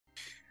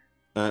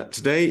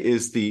Today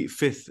is the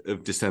 5th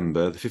of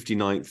December, the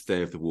 59th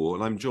day of the war,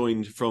 and I'm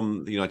joined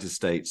from the United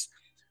States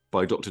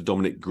by Dr.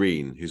 Dominic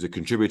Green, who's a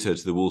contributor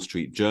to the Wall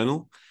Street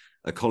Journal,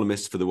 a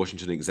columnist for the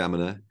Washington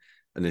Examiner,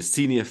 and a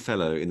senior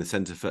fellow in the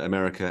Center for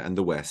America and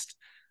the West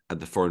at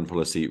the Foreign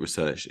Policy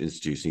Research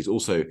Institute. And he's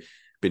also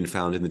been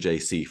found in the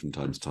JC from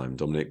time to time.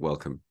 Dominic,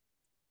 welcome.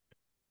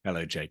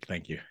 Hello, Jake.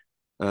 Thank you.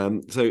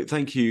 So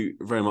thank you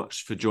very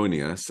much for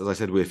joining us. As I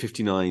said, we're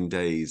 59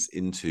 days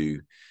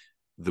into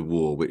the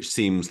war, which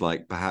seems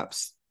like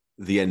perhaps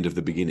the end of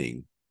the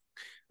beginning.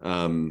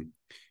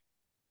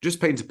 Just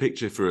paint a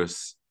picture for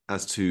us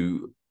as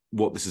to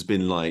what this has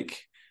been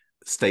like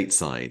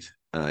stateside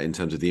in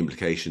terms of the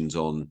implications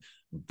on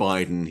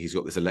Biden. He's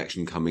got this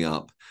election coming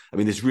up. I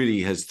mean, this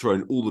really has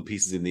thrown all the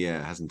pieces in the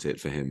air, hasn't it,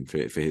 for him, for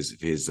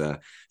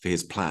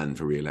his plan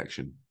for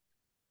re-election?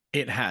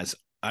 It has.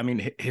 I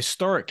mean,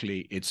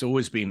 historically, it's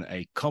always been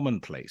a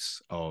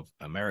commonplace of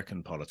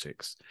American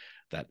politics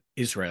that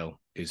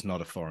Israel is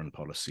not a foreign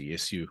policy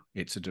issue.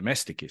 It's a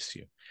domestic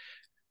issue.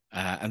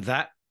 And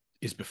that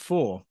is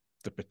before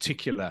the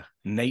particular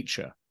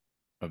nature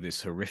of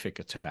this horrific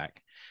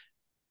attack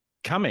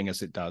coming,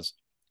 as it does,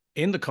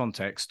 in the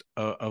context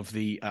of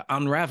the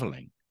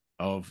unraveling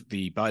of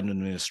the Biden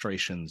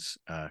administration's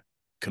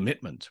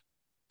commitment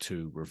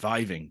to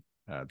reviving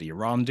the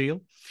Iran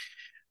deal,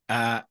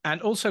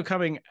 and also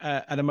coming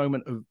at a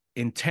moment of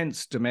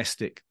intense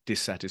domestic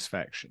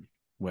dissatisfaction,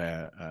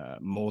 where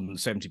more than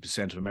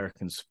 70% of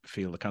Americans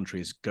feel the country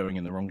is going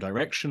in the wrong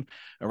direction.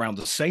 Around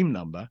the same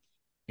number,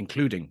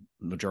 including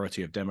the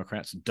majority of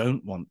Democrats,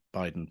 don't want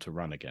Biden to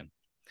run again.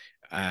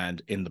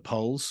 And in the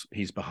polls,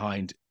 he's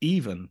behind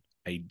even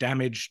a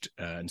damaged,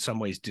 in some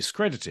ways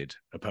discredited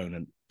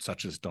opponent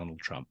such as Donald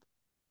Trump.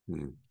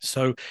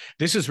 So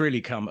this has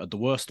really come at the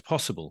worst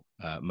possible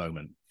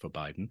moment for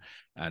Biden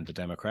and the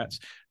Democrats.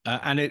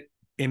 And it,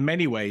 in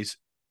many ways,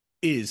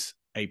 is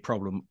a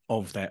problem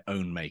of their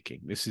own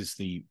making. This is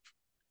the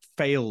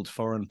failed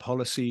foreign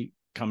policy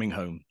coming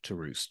home to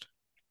roost.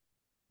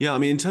 Yeah, I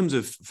mean, in terms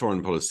of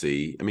foreign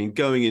policy, I mean,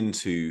 going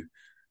into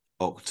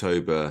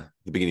October,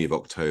 the beginning of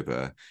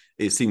October,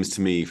 it seems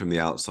to me from the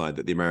outside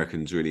that the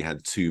Americans really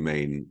had two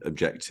main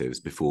objectives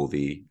before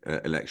the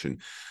election.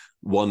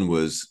 One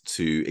was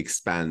to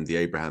expand the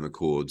Abraham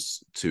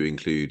Accords to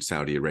include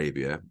Saudi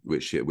Arabia,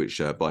 which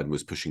Biden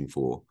was pushing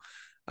for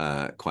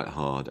quite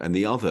hard. And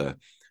the other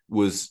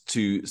was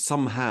to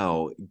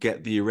somehow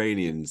get the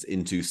Iranians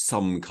into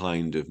some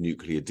kind of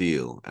nuclear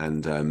deal.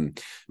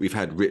 And we've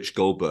had Rich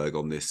Goldberg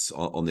on this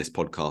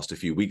podcast a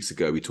few weeks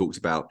ago. We talked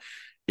about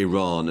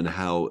Iran and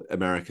how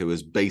America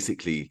was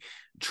basically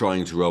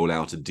trying to roll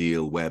out a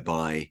deal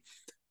whereby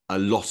a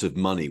lot of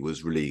money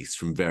was released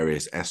from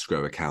various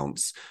escrow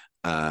accounts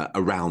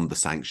around the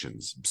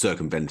sanctions,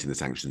 circumventing the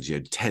sanctions,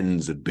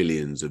 tens of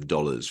billions of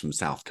dollars from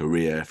South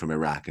Korea, from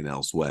Iraq and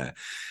elsewhere,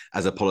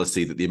 as a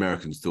policy that the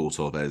Americans thought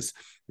of as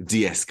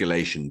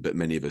de-escalation, but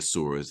many of us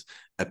saw as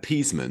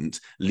appeasement,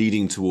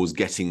 leading towards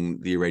getting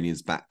the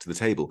Iranians back to the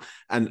table.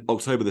 And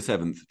October the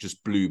 7th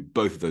just blew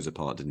both of those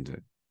apart, didn't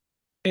it?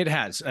 It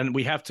has, and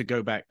we have to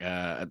go back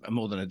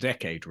more than a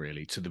decade,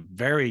 really, to the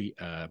very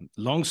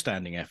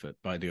long-standing effort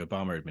by the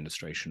Obama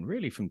administration,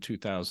 really from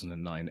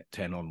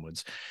 2009-10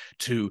 onwards,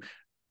 to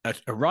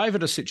arrive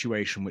at a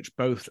situation which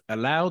both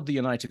allowed the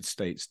United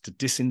States to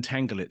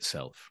disentangle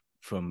itself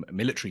from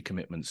military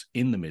commitments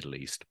in the Middle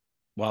East,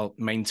 while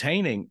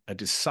maintaining a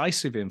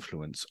decisive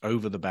influence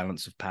over the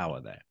balance of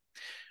power there.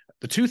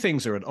 The two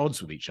things are at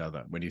odds with each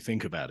other when you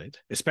think about it,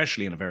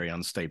 especially in a very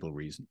unstable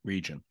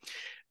region.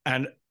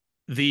 And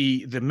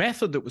the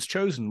method that was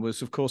chosen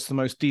was, of course, the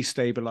most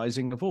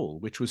destabilizing of all,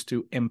 which was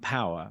to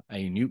empower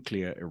a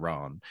nuclear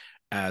Iran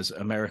as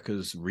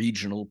America's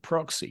regional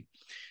proxy.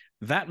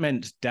 That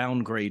meant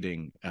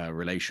downgrading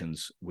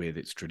relations with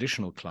its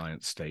traditional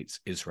client states,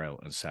 Israel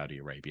and Saudi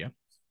Arabia.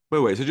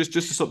 Wait. So just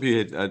to stop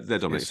you here, there,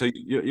 Dominic. Yes. So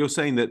you're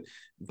saying that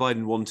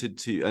Biden wanted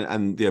to,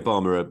 and the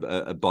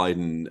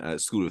Biden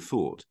school of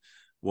thought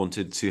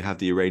wanted to have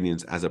the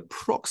Iranians as a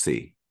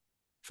proxy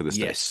for the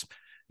state.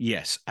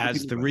 Yes,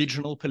 as the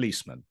regional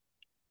policeman.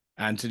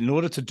 And in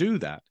order to do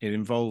that, it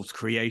involves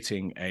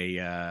creating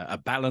a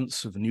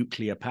balance of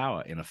nuclear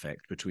power, in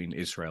effect, between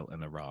Israel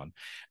and Iran,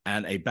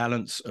 and a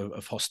balance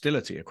of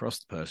hostility across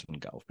the Persian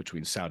Gulf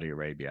between Saudi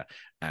Arabia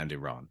and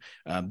Iran.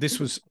 This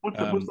was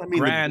a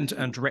grand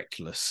and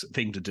reckless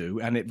thing to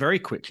do, and it very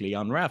quickly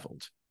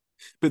unraveled.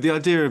 But the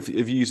idea of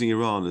using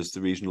Iran as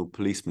the regional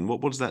policeman, what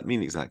does that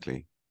mean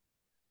exactly?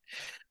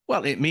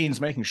 Well, it means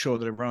making sure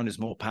that Iran is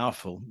more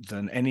powerful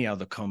than any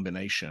other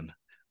combination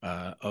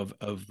of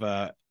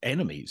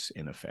enemies,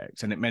 in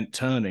effect. And it meant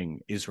turning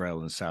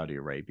Israel and Saudi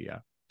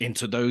Arabia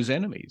into those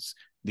enemies,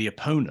 the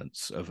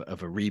opponents of a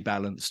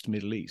rebalanced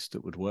Middle East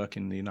that would work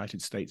in the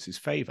United States'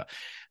 favor.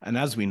 And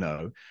as we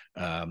know,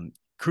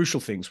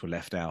 crucial things were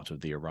left out of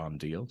the Iran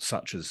deal,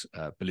 such as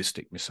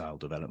ballistic missile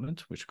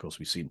development, which, of course,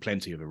 we've seen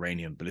plenty of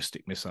Iranian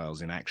ballistic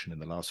missiles in action in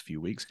the last few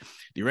weeks.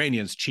 The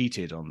Iranians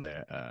cheated on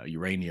their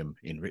uranium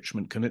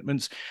enrichment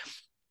commitments.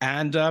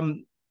 And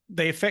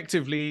they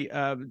effectively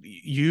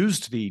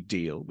used the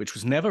deal, which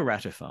was never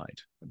ratified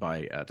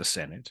by the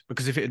Senate,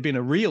 because if it had been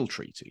a real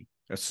treaty,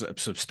 a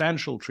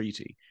substantial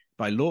treaty,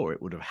 by law,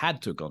 it would have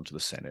had to have gone to the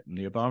Senate, and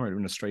the Obama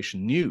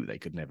administration knew they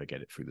could never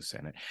get it through the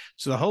Senate.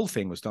 So the whole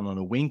thing was done on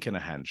a wink and a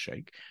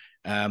handshake.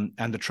 And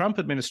the Trump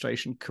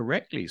administration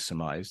correctly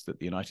surmised that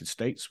the United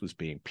States was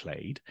being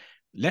played,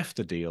 left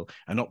the deal,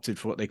 and opted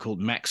for what they called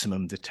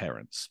maximum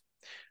deterrence.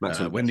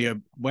 When the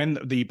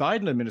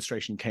Biden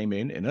administration came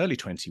in early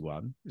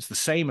 21, it's the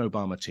same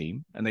Obama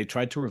team, and they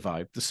tried to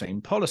revive the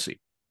same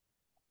policy.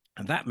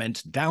 And that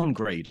meant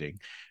downgrading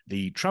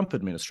the Trump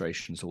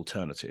administration's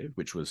alternative,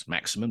 which was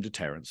maximum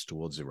deterrence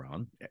towards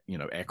Iran,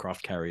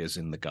 aircraft carriers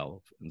in the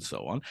Gulf and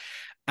so on,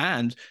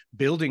 and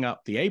building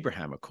up the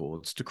Abraham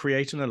Accords to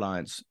create an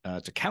alliance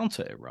to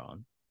counter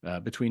Iran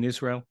between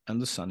Israel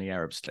and the Sunni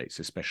Arab states,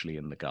 especially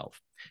in the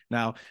Gulf.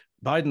 Now,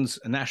 Biden's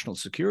national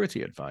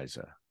security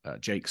advisor,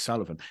 Jake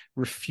Sullivan,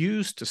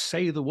 refused to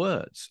say the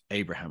words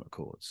Abraham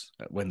Accords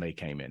when they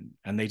came in.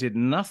 And they did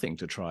nothing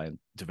to try and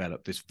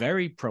develop this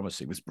very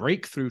promising, this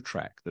breakthrough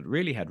track that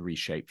really had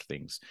reshaped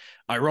things.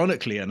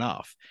 Ironically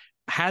enough,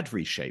 had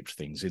reshaped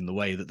things in the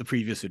way that the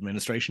previous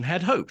administration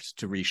had hoped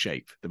to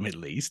reshape the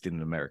Middle East in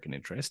an American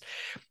interest.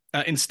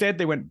 Instead,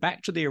 they went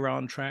back to the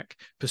Iran track,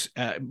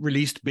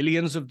 released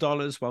billions of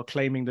dollars while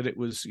claiming that it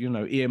was,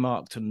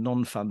 earmarked and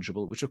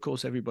non-fungible, which of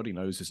course everybody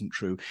knows isn't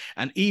true,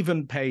 and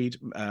even paid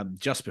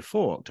just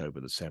before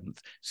October the 7th,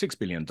 $6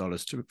 billion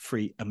to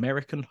free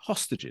American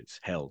hostages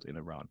held in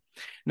Iran.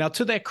 Now,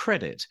 to their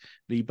credit,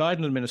 the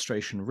Biden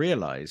administration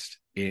realized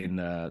in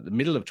the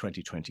middle of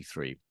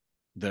 2023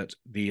 that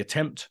the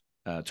attempt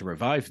to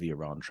revive the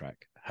Iran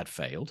track had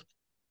failed,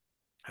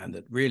 and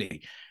that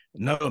really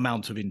no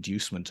amount of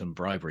inducement and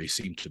bribery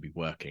seemed to be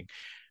working.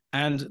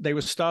 And they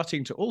were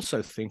starting to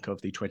also think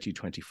of the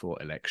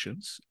 2024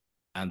 elections,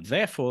 and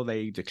therefore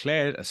they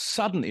declared a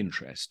sudden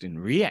interest in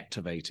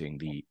reactivating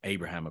the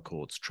Abraham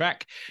Accords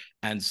track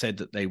and said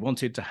that they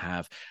wanted to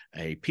have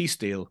a peace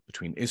deal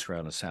between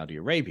Israel and Saudi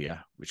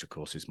Arabia, which of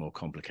course is more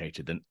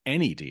complicated than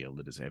any deal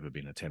that has ever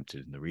been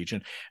attempted in the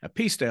region, a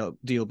peace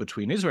deal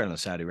between Israel and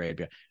Saudi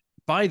Arabia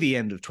by the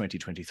end of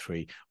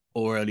 2023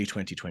 or early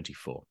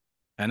 2024.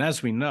 And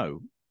as we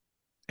know,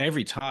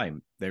 every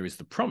time there is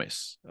the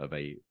promise of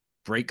a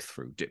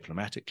breakthrough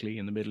diplomatically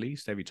in the Middle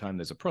East, every time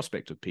there's a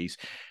prospect of peace,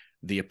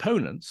 the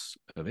opponents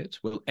of it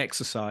will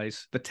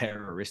exercise the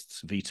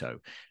terrorists' veto.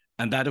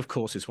 And that, of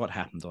course, is what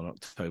happened on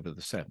October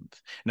the 7th.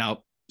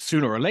 Now,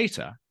 sooner or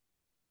later,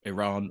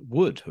 Iran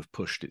would have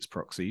pushed its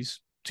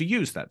proxies to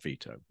use that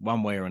veto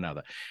one way or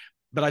another.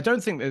 But I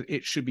don't think that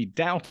it should be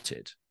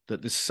doubted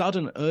that the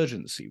sudden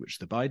urgency which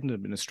the Biden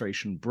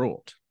administration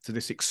brought to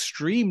this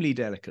extremely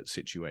delicate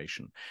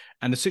situation,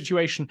 and a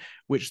situation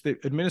which the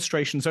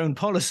administration's own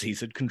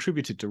policies had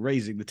contributed to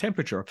raising the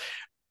temperature,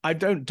 I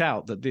don't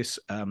doubt that this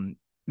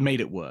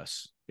made it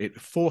worse. It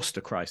forced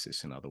a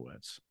crisis, in other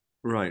words.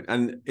 Right.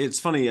 And it's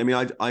funny. I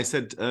mean, I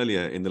said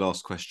earlier in the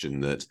last question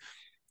that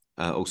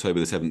October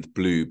the 7th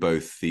blew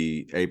both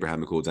the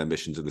Abraham Accords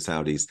ambitions of the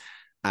Saudis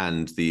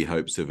and the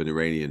hopes of an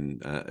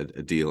Iranian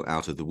a deal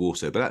out of the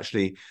water. But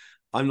actually,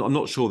 I'm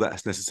not sure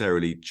that's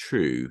necessarily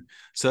true.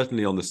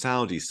 Certainly on the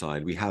Saudi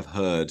side, we have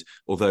heard,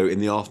 although in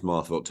the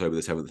aftermath of October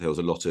the 7th, there was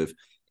a lot of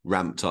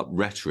ramped up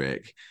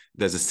rhetoric,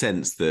 there's a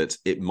sense that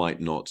it might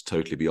not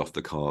totally be off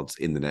the cards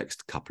in the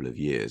next couple of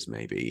years,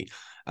 maybe.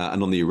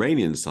 And on the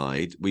Iranian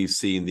side, we've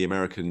seen the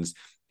Americans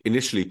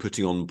initially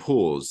putting on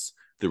pause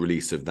the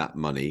release of that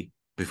money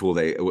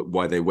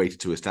why they waited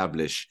to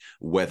establish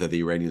whether the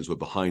Iranians were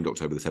behind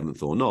October the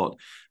 7th or not.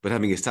 But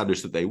having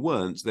established that they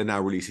weren't, they're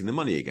now releasing the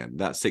money again.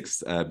 That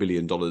 $6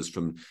 billion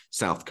from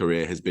South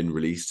Korea has been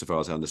released, so far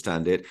as I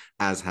understand it,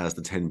 as has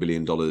the $10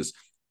 billion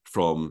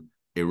from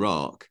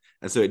Iraq.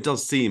 And so it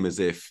does seem as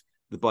if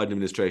the Biden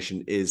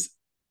administration is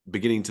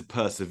beginning to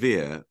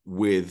persevere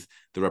with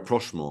the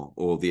rapprochement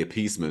or the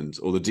appeasement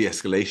or the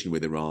de-escalation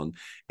with Iran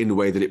in the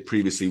way that it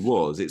previously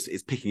was.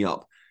 It's picking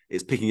up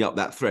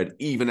that thread,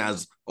 even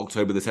as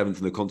October the 7th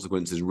and the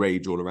consequences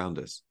rage all around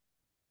us.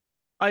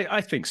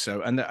 I think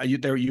so. And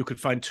you could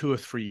find two or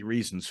three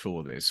reasons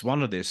for this.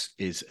 One of this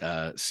is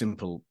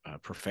simple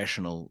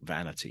professional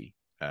vanity.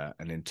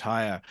 An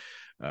entire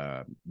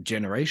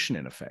generation,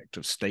 in effect,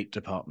 of State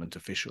Department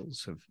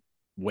officials have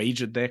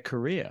wagered their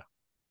career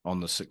on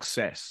the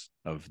success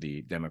of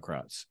the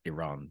Democrats'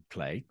 Iran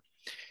play.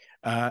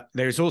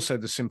 There's also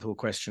the simple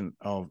question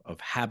of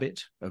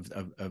habit, of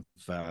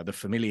the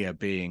familiar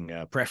being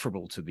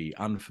preferable to the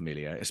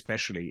unfamiliar,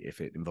 especially if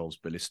it involves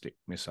ballistic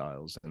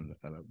missiles and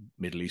a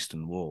Middle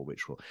Eastern war,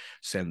 which will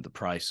send the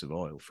price of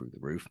oil through the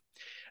roof.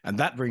 And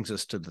that brings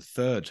us to the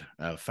third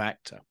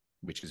factor,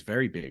 which is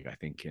very big, I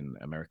think, in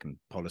American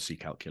policy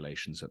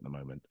calculations at the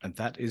moment, and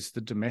that is the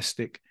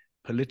domestic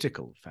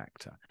political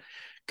factor.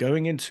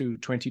 Going into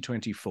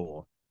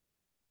 2024,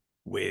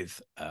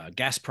 with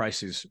gas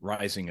prices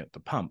rising at the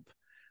pump,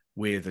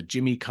 with a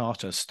Jimmy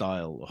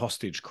Carter-style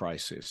hostage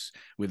crisis,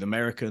 with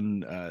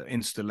American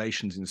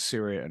installations in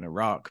Syria and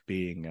Iraq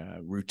being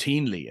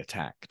routinely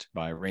attacked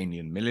by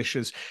Iranian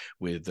militias,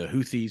 with the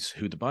Houthis,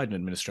 who the Biden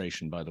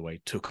administration, by the way,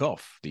 took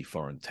off the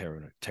foreign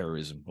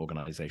terrorism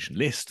organization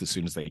list as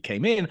soon as they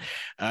came in,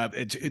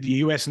 the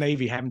US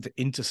Navy having to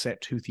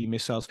intercept Houthi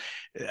missiles.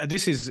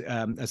 This is,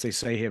 as they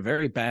say here,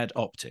 very bad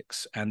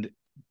optics. And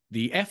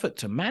the effort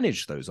to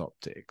manage those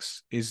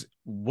optics is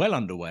well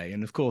underway,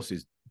 and of course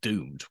is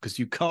doomed, because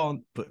you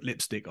can't put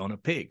lipstick on a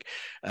pig.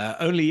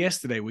 Only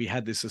yesterday we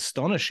had this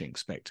astonishing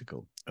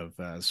spectacle of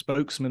a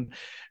spokesman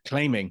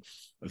claiming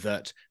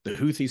that the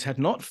Houthis had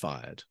not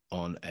fired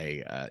on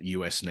a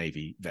US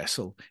Navy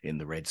vessel in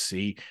the Red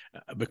Sea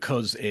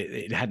because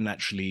it hadn't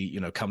actually,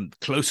 come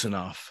close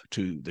enough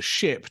to the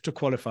ship to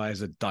qualify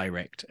as a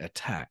direct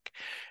attack.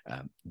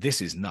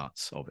 This is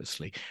nuts,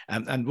 obviously.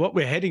 And what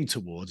we're heading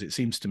towards, it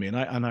seems to me,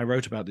 and I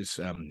wrote about this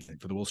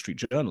for the Wall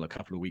Street Journal a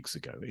couple of weeks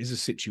ago, is a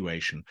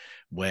situation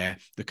where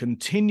the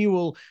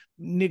continual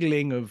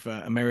niggling of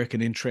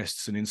American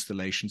interests and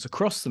installations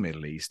across the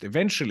Middle East,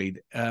 eventually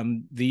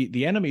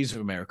the enemies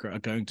of America are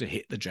going to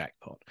hit the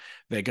jackpot.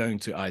 They're going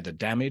to either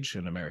damage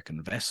an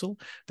American vessel,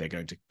 they're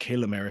going to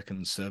kill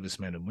American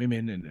servicemen and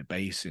women in a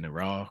base in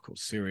Iraq or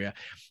Syria.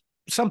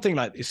 Something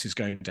like this is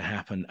going to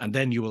happen, and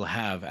then you will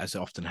have, as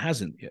often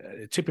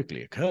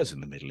typically occurs in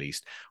the Middle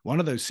East, one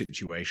of those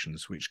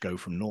situations which go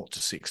from 0 to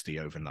 60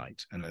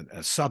 overnight, and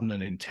a sudden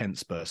and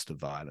intense burst of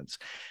violence.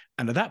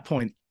 And at that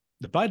point,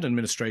 the Biden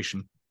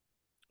administration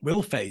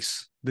will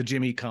face the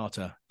Jimmy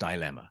Carter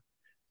dilemma,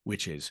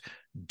 which is,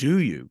 do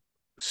you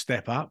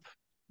step up,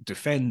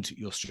 defend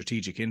your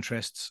strategic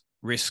interests,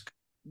 risk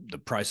the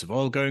price of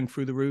oil going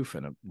through the roof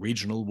and a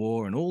regional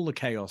war and all the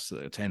chaos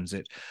that attends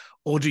it,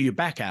 or do you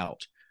back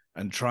out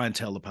and try and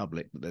tell the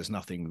public that there's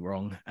nothing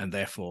wrong and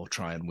therefore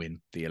try and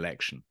win the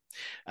election?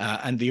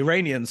 And the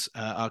Iranians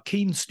are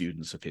keen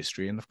students of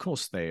history, and of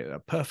course they are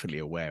perfectly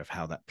aware of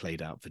how that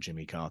played out for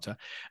Jimmy Carter,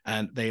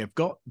 and they have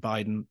got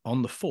Biden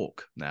on the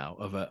fork now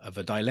of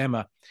a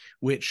dilemma,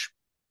 which,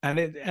 and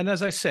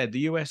as I said, the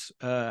US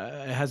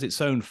has its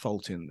own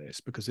fault in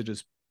this, because it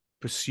has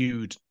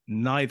pursued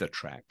neither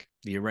track,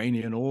 the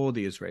Iranian or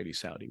the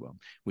Israeli-Saudi one,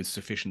 with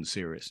sufficient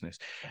seriousness,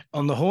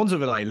 on the horns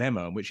of a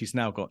dilemma in which he's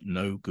now got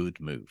no good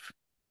move.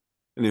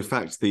 And in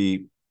fact,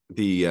 the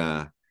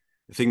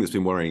thing that's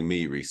been worrying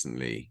me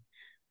recently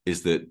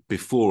is that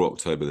before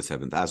October the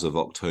 7th, as of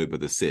October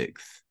the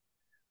 6th,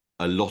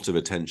 a lot of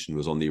attention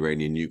was on the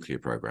Iranian nuclear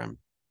program.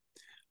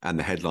 And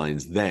the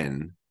headlines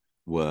then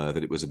were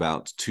that it was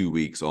about 2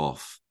 weeks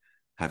off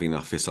having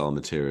enough fissile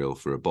material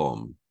for a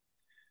bomb.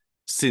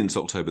 Since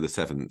October the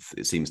 7th,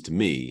 it seems to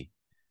me,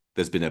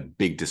 there's been a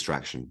big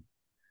distraction.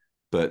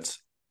 But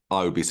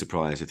I would be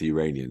surprised if the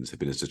Iranians have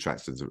been as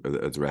distracted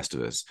as the rest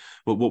of us.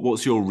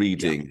 What's your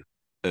reading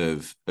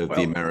of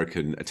the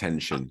American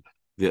attention,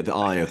 the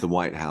eye of the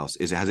White House?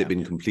 Has it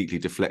been completely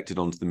deflected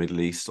onto the Middle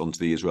East, onto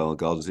the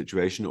Israel-Gaza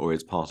situation, or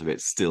is part of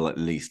it still at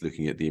least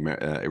looking at the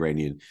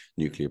Iranian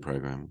nuclear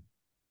program?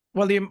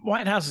 Well, the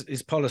White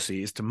House's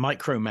policy is to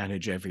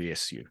micromanage every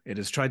issue. It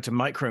has tried to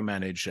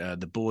micromanage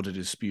the border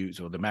dispute,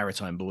 or the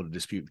maritime border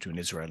dispute between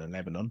Israel and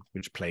Lebanon,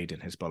 which played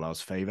in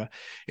Hezbollah's favor.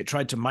 It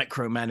tried to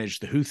micromanage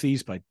the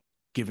Houthis by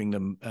giving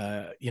them,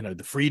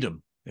 the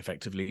freedom,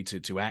 effectively,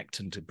 to act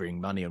and to bring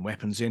money and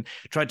weapons in.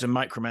 It tried to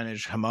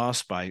micromanage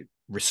Hamas by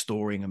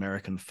restoring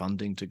American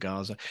funding to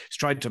Gaza. It's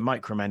tried to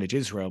micromanage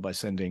Israel by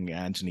sending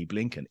Antony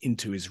Blinken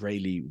into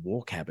Israeli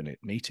war cabinet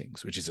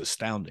meetings, which is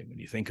astounding when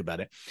you think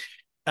about it.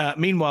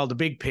 Meanwhile, the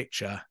big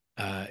picture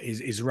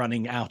is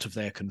running out of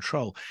their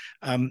control.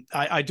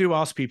 I do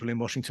ask people in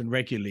Washington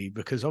regularly,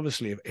 because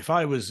obviously if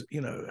I was,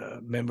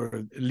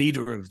 a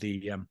leader of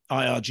the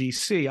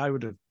IRGC, I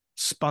would have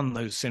spun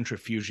those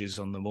centrifuges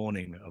on the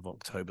morning of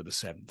October the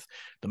 7th,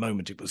 the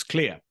moment it was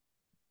clear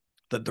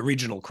that the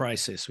regional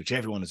crisis, which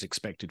everyone has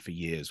expected for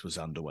years, was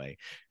underway.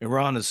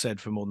 Iran has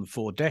said for more than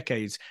 4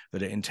 decades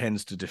that it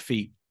intends to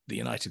defeat the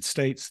United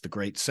States, the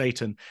great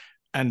Satan,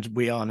 and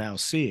we are now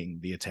seeing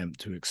the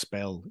attempt to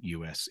expel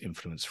US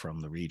influence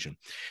from the region.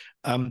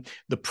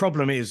 The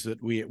problem is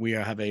that we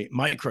have a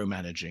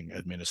micromanaging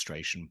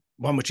administration,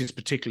 one which is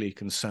particularly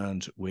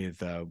concerned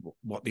with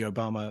what the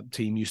Obama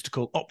team used to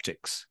call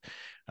optics,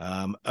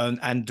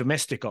 and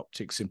domestic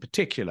optics in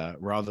particular,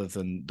 rather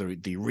than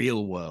the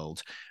real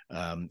world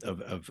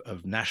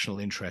of national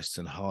interests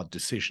and hard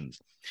decisions.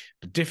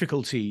 The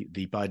difficulty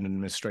the Biden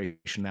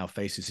administration now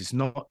faces is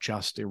not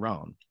just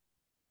Iran.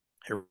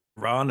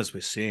 Iran, as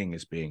we're seeing,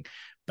 is being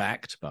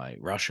backed by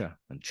Russia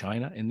and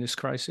China in this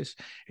crisis.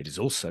 It is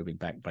also being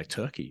backed by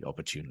Turkey,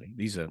 opportunely.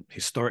 These are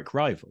historic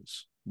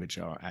rivals, which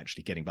are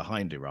actually getting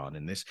behind Iran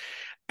in this.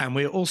 And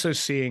we're also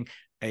seeing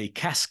a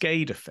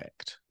cascade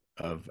effect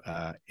of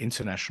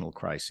international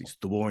crises: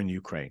 the war in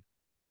Ukraine,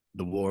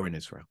 the war in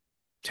Israel,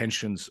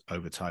 tensions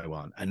over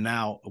Taiwan, and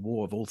now a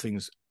war of all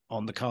things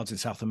on the cards in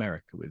South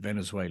America, with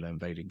Venezuela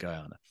invading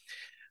Guyana.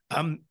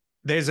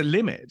 There's a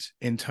limit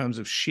in terms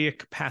of sheer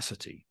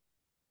capacity,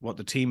 what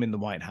the team in the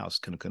White House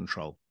can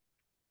control.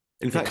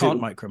 In They fact,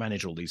 can't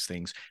micromanage all these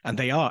things, and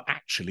they are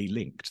actually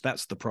linked.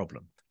 That's the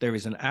problem. There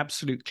is an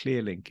absolute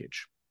clear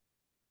linkage.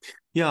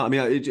 Yeah, I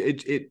mean,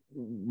 it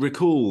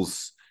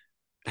recalls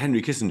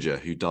Henry Kissinger,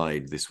 who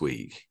died this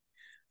week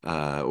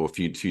or a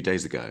few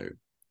days ago,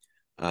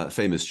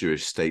 famous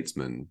Jewish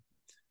statesman.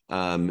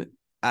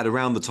 At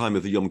around the time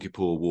of the Yom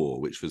Kippur War,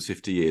 which was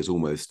 50 years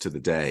almost to the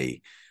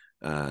day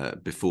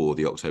before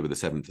the October the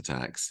 7th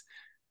attacks,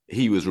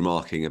 he was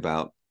remarking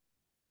about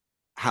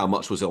how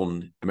much was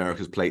on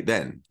America's plate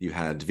then. You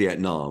had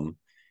Vietnam,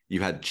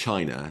 you had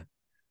China,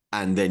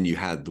 and then you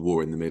had the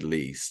war in the Middle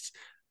East.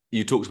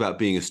 You talked about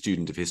being a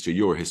student of history.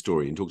 You're a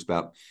historian. Talked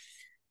about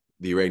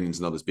the Iranians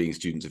and others being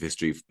students of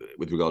history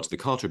with regard to the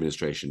Carter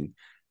administration.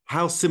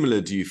 How similar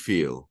do you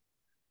feel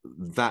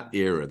that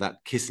era,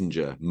 that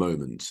Kissinger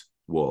moment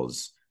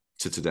was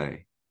to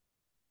today?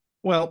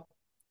 Well,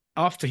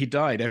 after he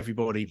died,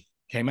 everybody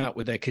came out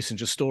with their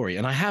Kissinger story,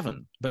 and I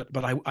haven't, but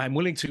I'm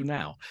willing to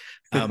now.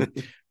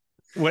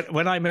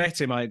 When I met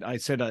him, I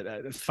said,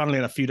 funnily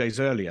enough, a few days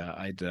earlier,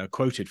 I'd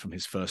quoted from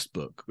his first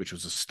book, which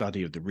was a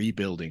study of the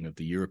rebuilding of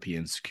the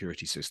European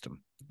security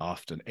system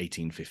after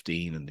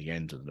 1815 and the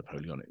end of the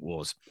Napoleonic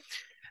Wars.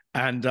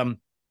 And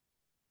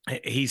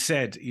he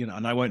said,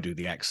 and I won't do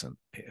the accent.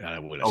 He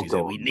said,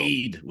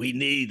 we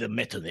need a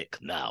Metternich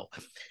now,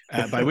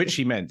 by which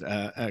he meant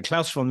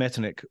Klaus von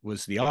Metternich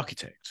was the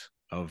architect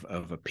of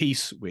a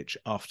peace which,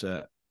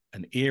 after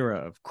an era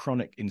of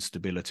chronic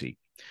instability,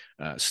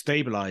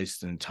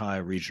 stabilized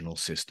entire regional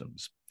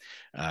systems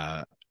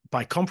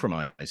by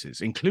compromises,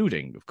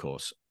 including, of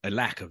course, a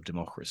lack of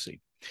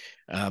democracy.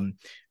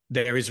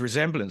 There is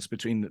resemblance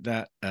between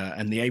that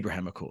and the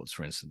Abraham Accords,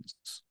 for instance,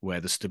 where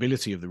the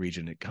stability of the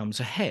region, it comes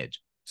ahead,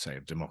 say,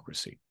 of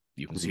democracy.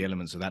 You can see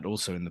elements of that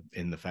also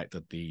in the fact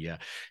that the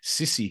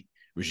Sisi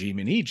regime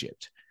in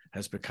Egypt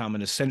has become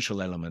an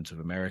essential element of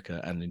America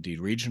and indeed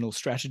regional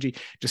strategy,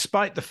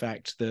 despite the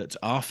fact that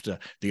after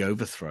the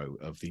overthrow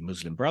of the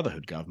Muslim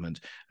Brotherhood government,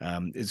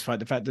 despite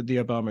the fact that the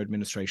Obama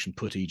administration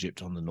put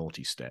Egypt on the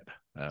naughty step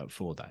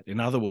for that.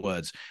 In other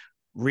words,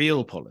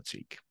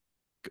 realpolitik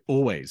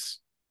always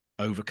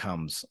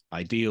overcomes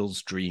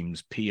ideals,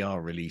 dreams, PR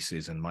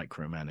releases, and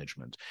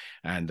micromanagement.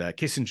 And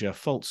Kissinger,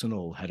 faults and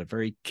all, had a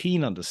very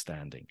keen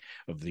understanding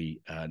of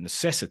the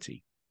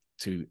necessity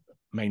to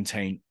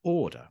maintain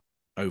order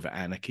over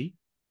anarchy,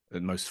 the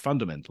most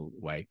fundamental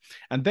way,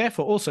 and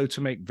therefore also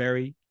to make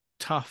very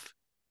tough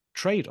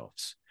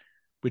trade-offs,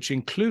 which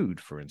include,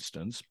 for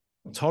instance,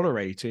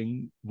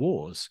 tolerating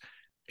wars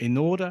in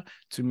order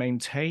to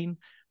maintain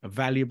a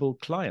valuable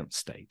client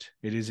state.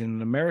 It is in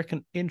an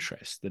American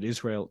interest that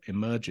Israel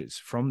emerges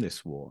from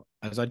this war,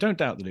 as I don't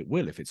doubt that it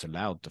will if it's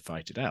allowed to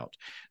fight it out,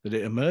 that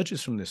it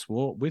emerges from this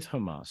war with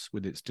Hamas,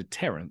 with its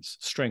deterrence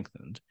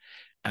strengthened,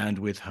 and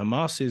with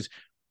Hamas's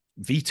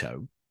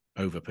veto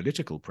over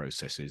political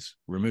processes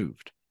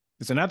removed.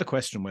 There's another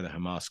question whether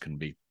Hamas can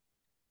be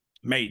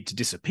made to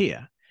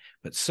disappear,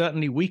 but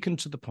certainly weakened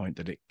to the point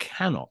that it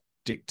cannot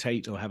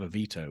dictate or have a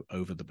veto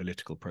over the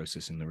political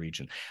process in the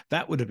region.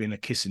 That would have been a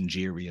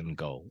Kissingerian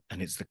goal, and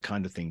it's the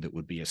kind of thing that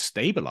would be a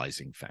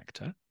stabilizing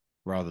factor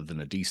rather than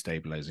a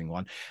destabilizing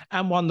one,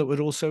 and one that would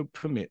also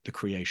permit the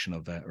creation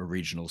of a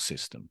regional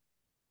system.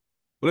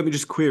 Well, let me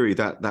just query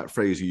that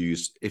phrase you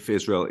used, if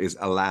Israel is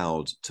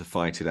allowed to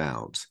fight it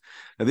out.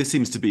 Now, this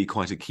seems to be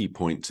quite a key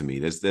point to me.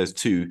 There's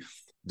two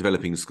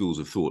developing schools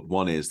of thought.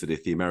 One is that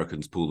if the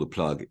Americans pull the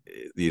plug,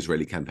 the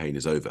Israeli campaign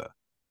is over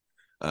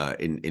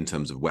in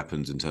terms of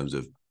weapons, in terms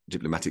of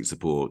diplomatic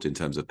support, in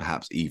terms of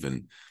perhaps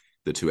even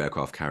the two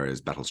aircraft carriers,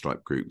 battle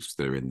strike groups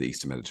that are in the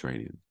Eastern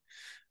Mediterranean.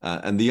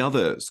 And the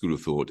other school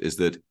of thought is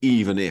that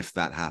even if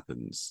that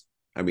happens,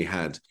 and we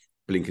had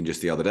Blinken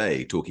just the other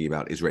day talking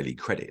about Israeli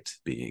credit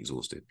being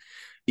exhausted.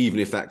 Even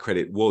if that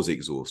credit was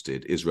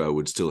exhausted, Israel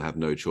would still have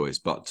no choice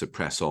but to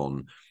press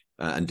on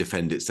and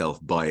defend itself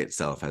by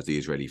itself, as the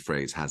Israeli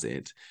phrase has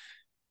it.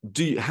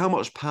 How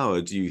much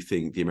power do you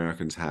think the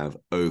Americans have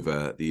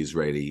over the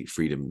Israeli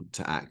freedom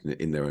to act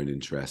in their own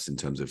interests in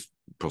terms of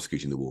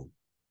prosecuting the war?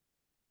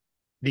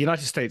 The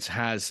United States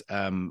has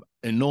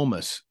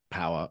enormous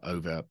power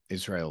over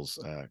Israel's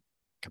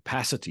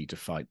capacity to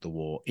fight the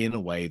war in a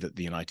way that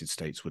the United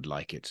States would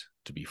like it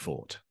to be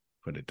fought,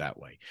 put it that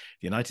way.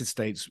 The United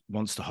States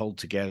wants to hold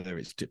together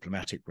its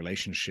diplomatic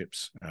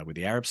relationships with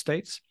the Arab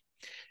states.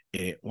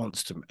 It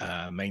wants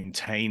to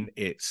maintain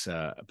its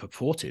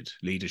purported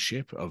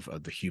leadership of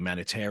the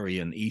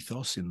humanitarian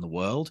ethos in the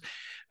world.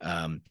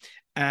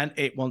 And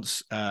it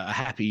wants a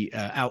happy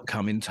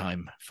outcome in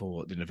time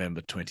for the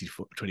November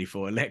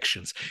 2024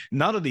 elections.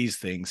 None of these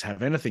things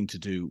have anything to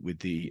do with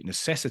the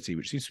necessity,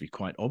 which seems to be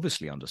quite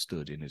obviously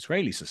understood in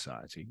Israeli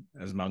society,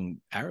 as among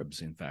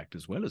Arabs, in fact,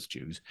 as well as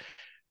Jews,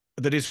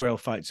 that Israel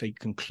fights a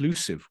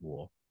conclusive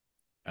war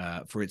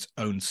for its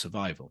own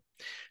survival.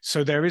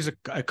 So there is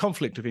a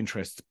conflict of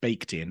interests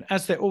baked in,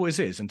 as there always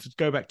is. And to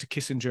go back to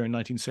Kissinger in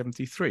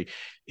 1973,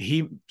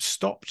 he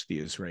stopped the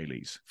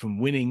Israelis from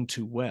winning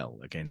too well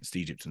against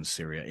Egypt and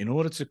Syria in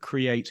order to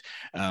create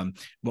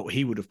what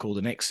he would have called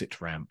an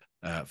exit ramp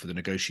for the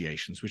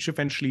negotiations, which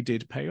eventually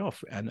did pay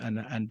off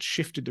and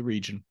shifted the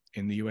region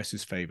in the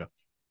US's favor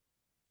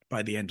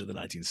by the end of the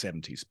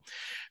 1970s.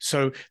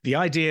 So the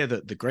idea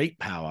that the great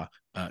power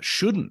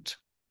shouldn't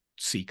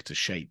seek to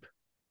shape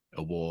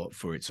a war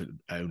for its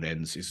own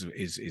ends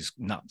is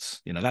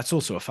nuts. That's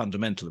also a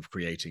fundamental of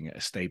creating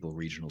a stable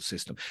regional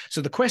system.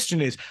 So the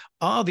question is,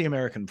 are the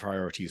American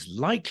priorities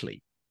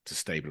likely to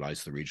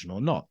stabilize the region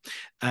or not?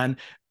 And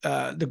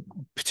the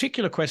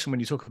particular question, when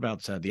you talk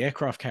about the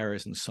aircraft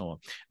carriers and so on,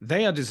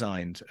 they are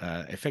designed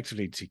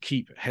effectively to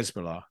keep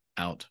Hezbollah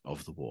out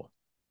of the war.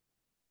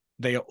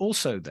 They are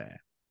also there,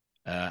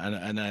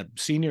 and a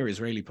senior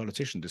Israeli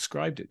politician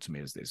described it to me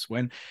as this: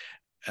 when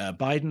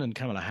Biden and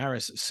Kamala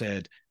Harris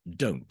said,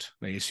 don't,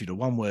 they issued a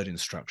one-word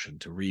instruction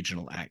to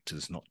regional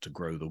actors not to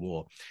grow the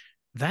war.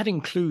 That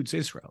includes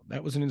Israel.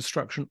 That was an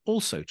instruction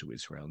also to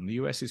Israel. And the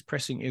US is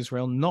pressing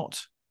Israel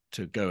not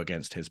to go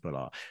against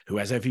Hezbollah, who,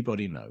 as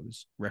everybody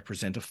knows,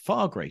 represent a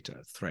far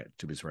greater threat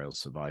to Israel's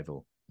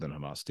survival than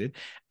Hamas did,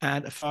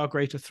 and a far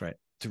greater threat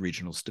to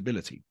regional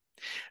stability.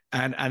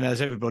 And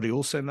as everybody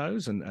also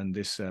knows, and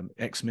this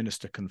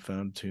ex-minister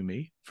confirmed to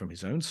me from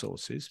his own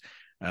sources,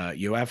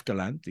 Yoav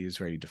Gallant, the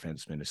Israeli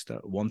defense minister,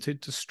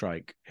 wanted to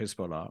strike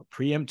Hezbollah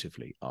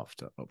preemptively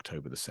after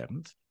October the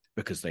 7th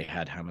because they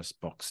had Hamas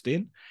boxed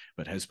in,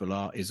 but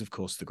Hezbollah is, of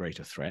course, the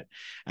greater threat.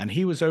 And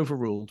he was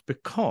overruled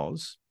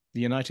because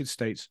the United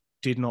States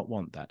did not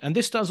want that. And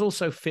this does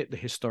also fit the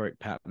historic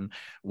pattern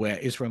where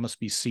Israel must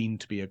be seen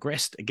to be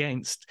aggressed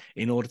against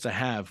in order to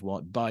have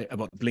what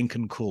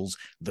Blinken calls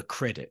the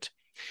credit.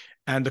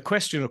 And the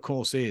question, of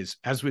course, is,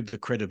 as with the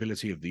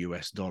credibility of the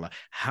US dollar,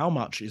 how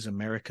much is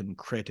American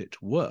credit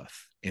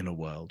worth in a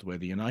world where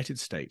the United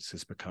States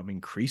has become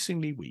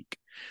increasingly weak,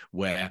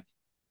 where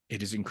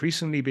it is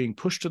increasingly being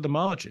pushed to the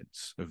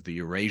margins of the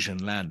Eurasian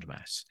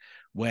landmass,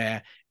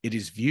 where it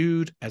is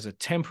viewed as a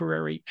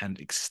temporary and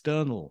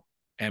external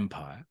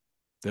empire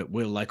that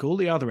will, like all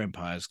the other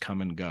empires,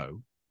 come and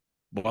go,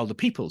 while the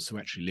peoples who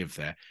actually live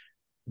there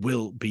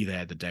will be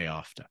there the day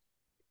after.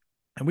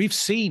 And we've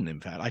seen, in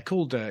fact, I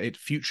called it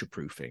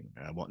future-proofing,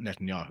 what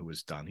Netanyahu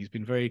has done. He's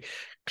been very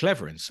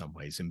clever in some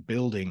ways in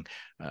building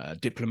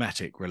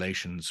diplomatic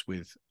relations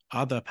with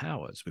other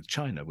powers, with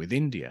China, with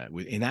India,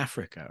 in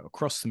Africa,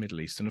 across the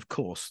Middle East, and of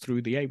course,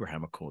 through the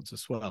Abraham Accords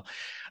as well.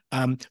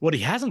 What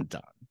he hasn't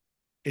done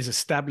is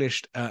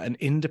established an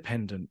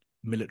independent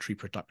military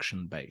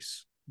production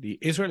base.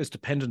 Israel is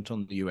dependent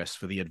on the US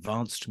for the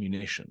advanced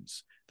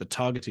munitions, the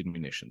targeted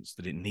munitions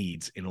that it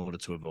needs in order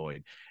to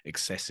avoid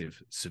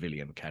excessive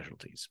civilian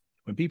casualties.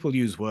 When people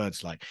use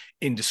words like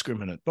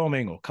indiscriminate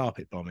bombing or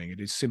carpet bombing,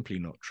 it is simply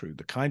not true.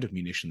 The kind of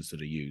munitions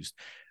that are used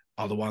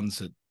are the ones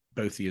that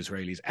both the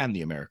Israelis and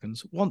the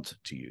Americans want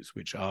to use,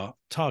 which are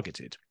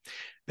targeted.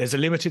 There's a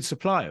limited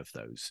supply of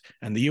those,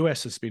 and the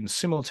US has been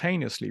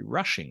simultaneously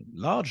rushing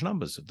large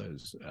numbers of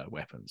those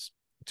weapons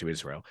to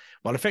Israel,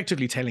 while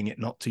effectively telling it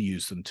not to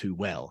use them too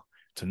well,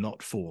 to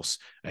not force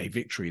a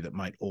victory that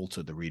might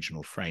alter the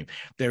regional frame.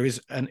 There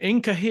is an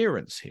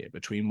incoherence here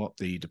between what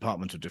the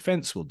Department of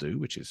Defense will do,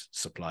 which is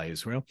supply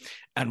Israel,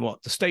 and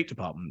what the State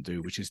Department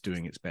do, which is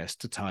doing its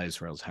best to tie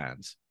Israel's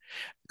hands.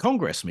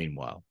 Congress,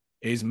 meanwhile,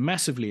 is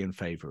massively in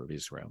favor of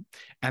Israel,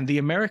 and the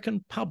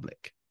American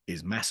public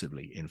is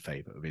massively in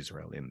favor of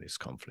Israel in this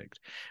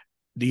conflict.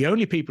 The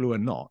only people who are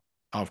not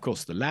are, of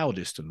course, the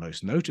loudest and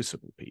most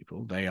noticeable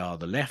people. They are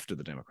the left of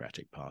the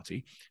Democratic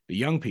Party, the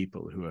young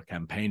people who are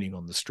campaigning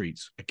on the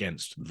streets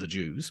against the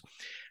Jews,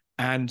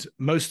 and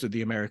most of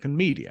the American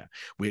media,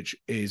 which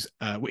is,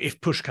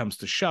 if push comes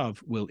to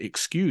shove, will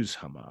excuse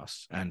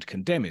Hamas and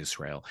condemn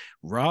Israel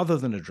rather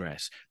than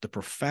address the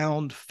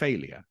profound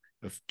failure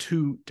of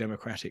two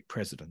Democratic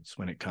presidents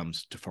when it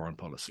comes to foreign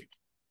policy.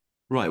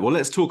 Right. Well,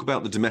 let's talk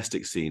about the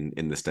domestic scene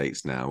in the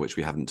States now, which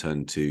we haven't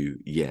turned to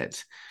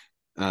yet.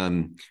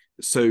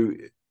 So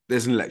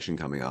there's an election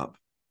coming up.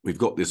 We've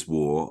got this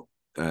war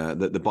that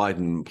the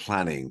Biden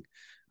planning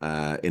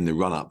in the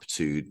run-up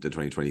to the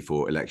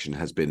 2024 election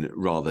has been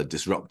rather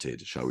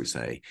disrupted, shall we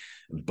say,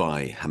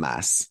 by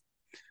Hamas.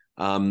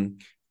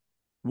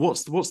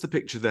 What's the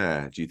picture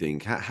there, do you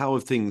think? How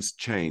have things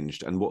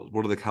changed, and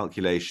what are the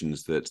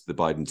calculations that the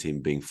Biden team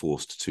are being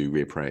forced to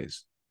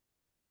reappraise?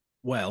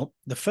 Well,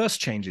 the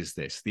first change is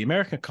this. The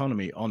American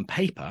economy on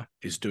paper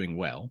is doing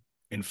well.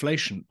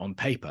 Inflation on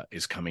paper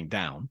is coming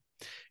down.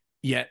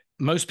 Yet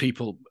most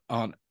people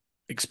aren't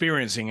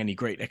experiencing any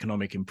great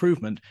economic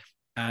improvement,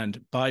 and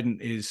Biden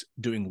is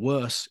doing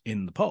worse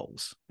in the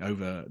polls.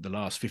 Over the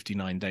last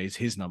 59 days,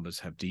 his numbers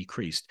have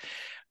decreased.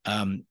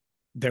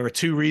 There are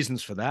two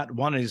reasons for that.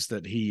 One is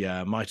that he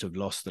might have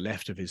lost the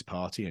left of his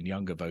party and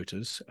younger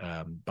voters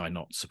by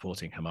not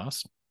supporting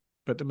Hamas.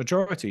 But the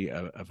majority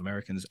of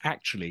Americans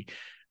actually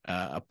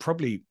are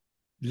probably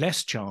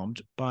less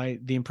charmed by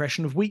the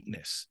impression of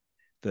weakness,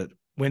 that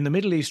when the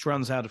Middle East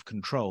runs out of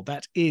control,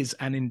 that is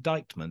an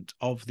indictment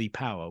of the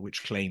power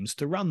which claims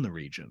to run the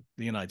region,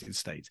 the United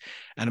States.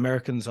 And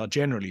Americans are,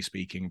 generally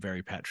speaking,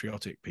 very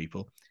patriotic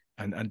people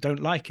and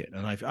don't like it.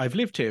 And I've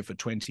lived here for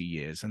 20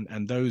 years,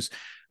 and those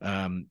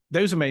are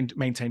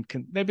maintained.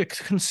 They're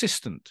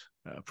consistent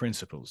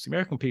principles. The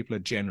American people are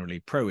generally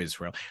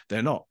pro-Israel.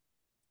 They're not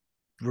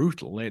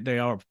brutal. They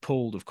are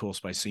appalled, of course,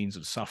 by scenes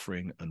of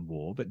suffering and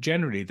war, but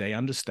generally they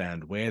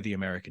understand where the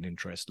American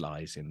interest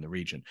lies in the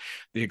region.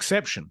 The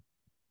exception,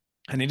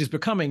 and it is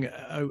becoming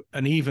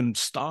an even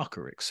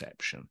starker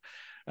exception,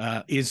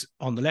 is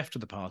on the left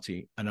of the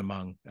party and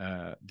among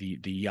the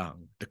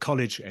young, the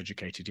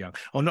college-educated young.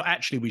 Or not,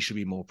 actually, we should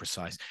be more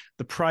precise,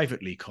 the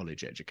privately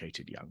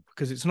college-educated young,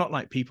 because it's not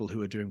like people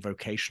who are doing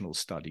vocational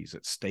studies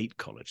at state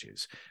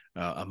colleges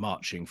are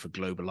marching for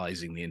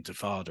globalizing the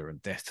Intifada and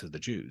death to the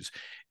Jews.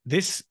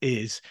 This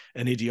is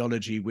an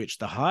ideology which,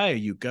 the higher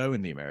you go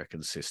in the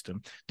American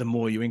system, the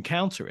more you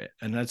encounter it.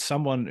 And as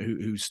someone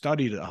who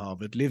studied at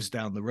Harvard, lives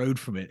down the road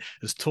from it,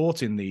 has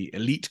taught in the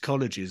elite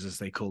colleges, as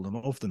they call them,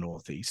 of the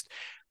Northeast,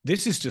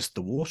 this is just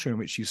the water in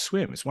which you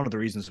swim. It's one of the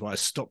reasons why I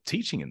stopped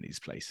teaching in these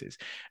places.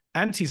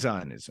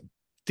 Anti-Zionism,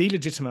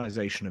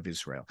 delegitimization of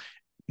Israel,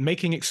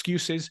 making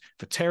excuses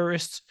for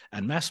terrorists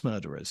and mass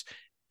murderers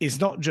is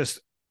not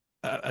just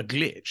a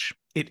glitch.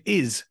 It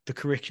is the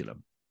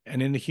curriculum,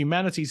 and in the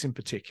humanities in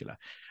particular.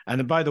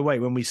 And by the way,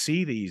 when we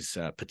see these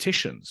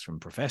petitions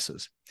from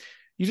professors,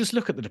 you just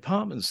look at the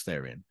departments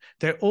they're in.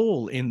 They're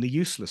all in the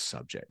useless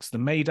subjects, the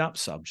made-up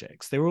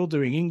subjects. They're all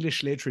doing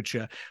English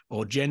literature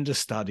or gender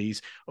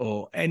studies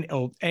or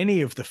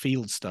any of the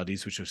field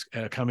studies which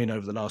have come in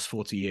over the last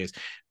 40 years.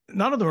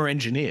 None of them are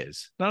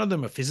engineers. None of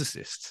them are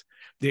physicists.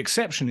 The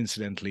exception,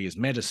 incidentally, is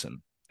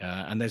medicine.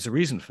 And there's a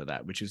reason for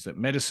that, which is that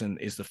medicine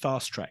is the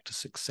fast track to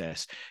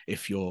success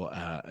if you're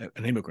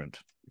an immigrant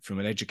from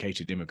an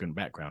educated immigrant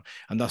background.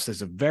 And thus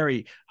there's a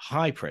very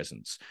high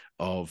presence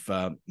of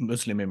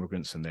Muslim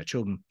immigrants and their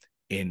children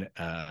in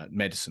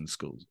medicine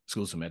schools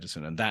of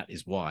medicine. And that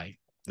is why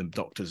the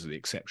doctors are the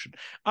exception.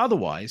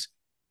 Otherwise,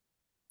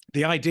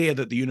 the idea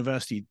that the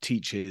university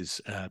teaches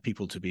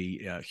people to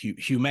be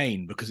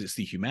humane because it's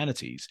the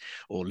humanities,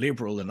 or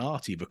liberal and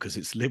arty because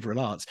it's liberal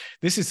arts,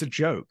 this is a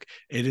joke.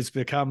 It has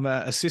become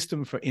a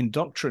system for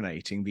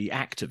indoctrinating the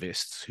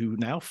activists who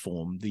now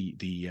form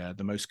the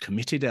most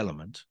committed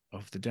element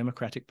of the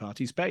Democratic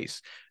Party's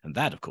base. And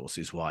that, of course,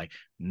 is why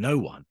no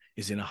one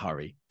is in a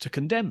hurry to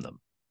condemn them.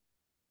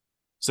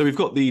 So we've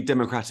got the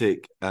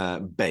Democratic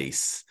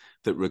base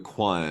that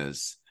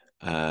requires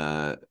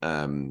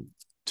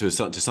to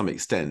some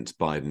extent,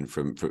 Biden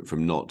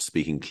from not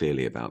speaking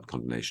clearly about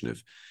condemnation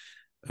of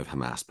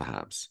Hamas,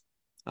 perhaps.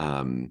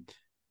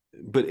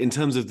 But in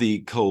terms of the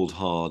cold,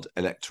 hard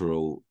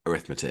electoral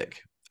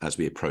arithmetic as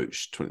we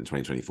approach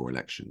 2024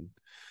 election,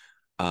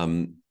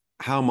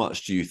 how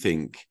much do you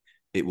think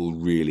it will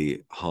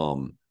really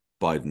harm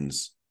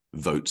Biden's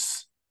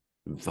votes,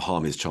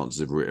 harm his chances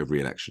of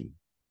re-election?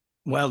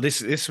 Well,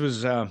 this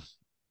was...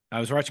 I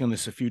was writing on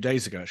this a few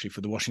days ago, actually,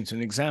 for the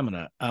Washington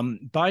Examiner.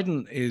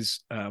 Biden is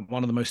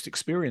one of the most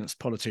experienced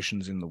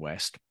politicians in the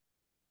West,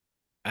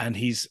 and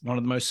he's one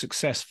of the most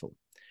successful.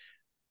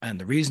 And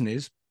the reason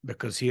is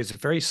because he is a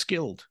very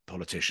skilled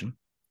politician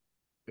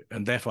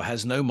and therefore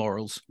has no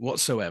morals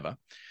whatsoever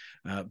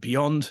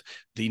beyond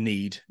the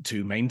need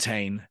to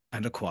maintain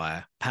and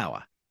acquire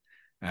power.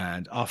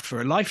 And after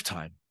a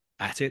lifetime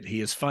at it, he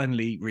has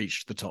finally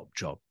reached the top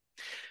job.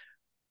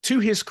 To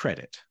his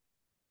credit,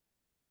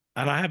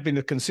 and I have been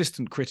a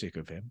consistent critic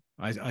of him.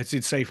 I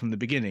did say from the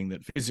beginning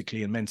that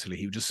physically and mentally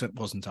he just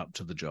wasn't up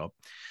to the job,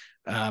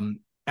 and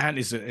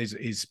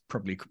is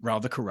probably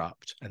rather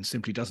corrupt and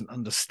simply doesn't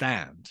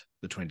understand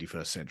the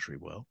 21st century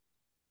world.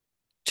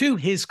 To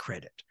his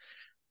credit,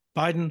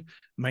 Biden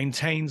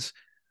maintains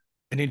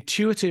an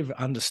intuitive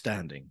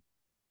understanding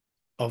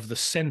of the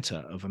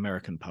center of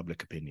American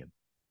public opinion.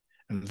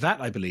 And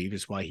that, I believe,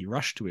 is why he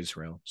rushed to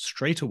Israel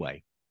straight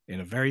away in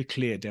a very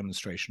clear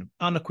demonstration of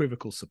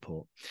unequivocal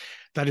support.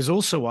 That is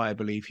also why I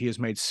believe he has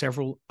made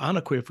several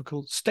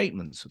unequivocal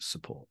statements of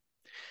support.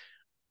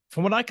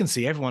 From what I can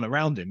see, everyone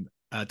around him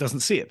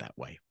doesn't see it that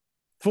way.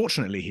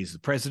 Fortunately, he's the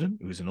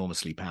president, who is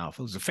enormously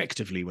powerful, is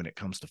effectively, when it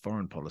comes to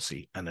foreign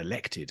policy, an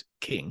elected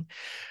king.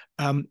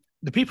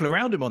 The people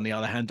around him, on the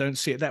other hand, don't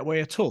see it that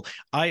way at all.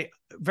 I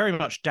very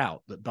much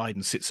doubt that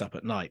Biden sits up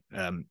at night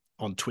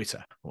on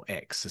Twitter, or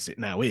X as it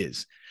now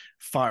is,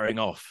 firing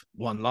off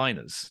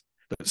one-liners.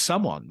 But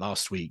someone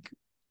last week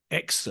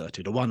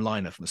excerpted a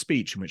one-liner from a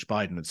speech in which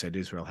Biden had said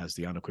Israel has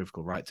the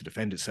unequivocal right to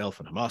defend itself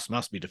and Hamas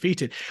must be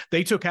defeated.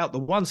 They took out the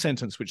one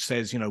sentence which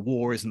says,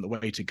 war isn't the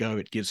way to go.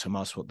 It gives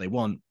Hamas what they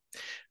want.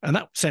 And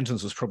that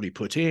sentence was probably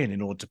put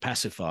in order to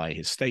pacify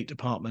his State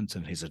Department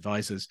and his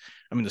advisors.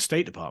 I mean, the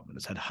State Department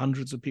has had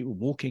hundreds of people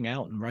walking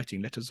out and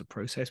writing letters of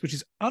protest, which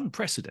is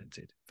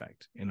unprecedented, in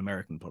fact, in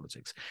American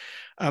politics.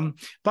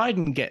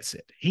 Biden gets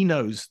it. He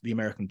knows the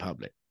American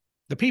public.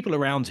 The people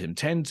around him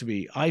tend to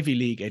be Ivy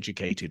League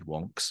educated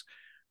wonks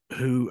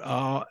who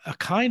are a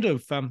kind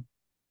of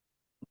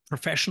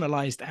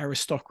professionalized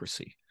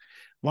aristocracy.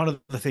 One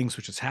of the things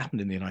which has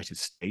happened in the United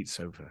States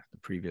over the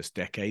previous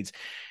decades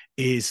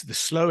is the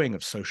slowing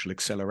of social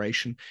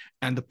acceleration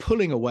and the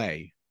pulling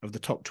away of the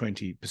top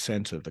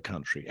 20% of the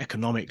country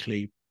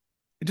economically,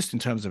 just in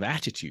terms of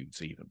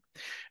attitudes even.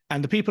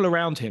 And the people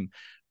around him,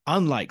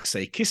 unlike,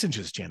 say,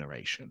 Kissinger's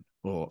generation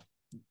or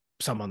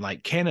someone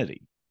like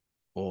Kennedy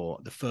or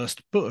the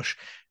first Bush,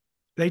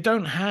 they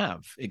don't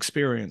have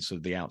experience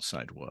of the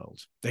outside world.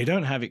 They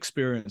don't have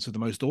experience of the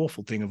most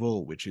awful thing of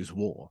all, which is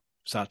war,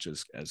 such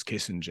as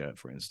Kissinger,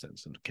 for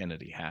instance, and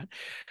Kennedy had.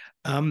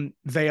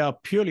 They are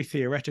purely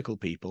theoretical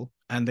people,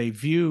 and they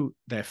view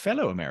their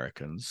fellow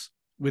Americans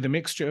with a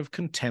mixture of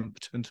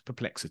contempt and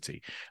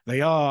perplexity.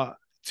 They are,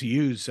 to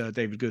use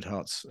David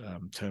Goodhart's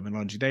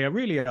terminology, they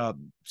really are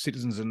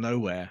citizens of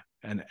nowhere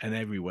and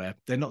everywhere.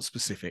 They're not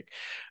specific.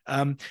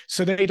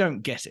 So they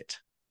don't get it.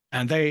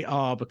 And they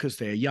are, because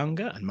they're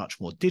younger and much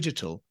more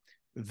digital,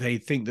 they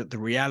think that the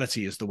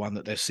reality is the one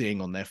that they're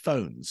seeing on their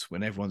phones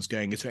when everyone's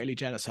going Israeli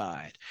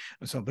genocide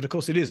and so on. But of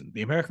course it isn't.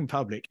 The American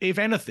public, if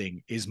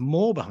anything, is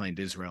more behind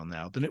Israel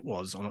now than it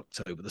was on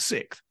October the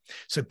 6th.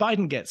 So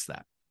Biden gets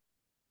that.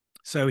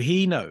 So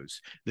he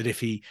knows that if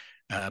he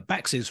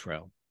backs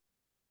Israel,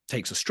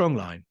 takes a strong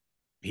line,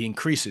 he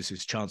increases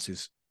his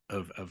chances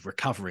of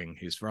recovering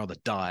his rather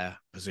dire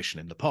position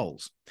in the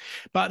polls.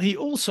 But he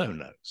also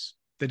knows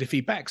that if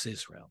he backs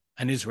Israel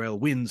and Israel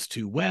wins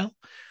too well,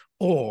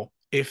 or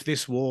if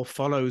this war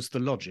follows the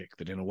logic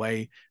that in a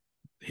way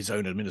his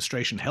own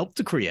administration helped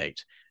to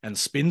create and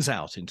spins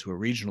out into a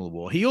regional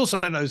war, he also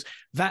knows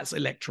that's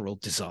electoral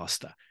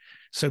disaster.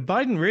 So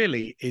Biden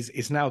really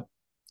is now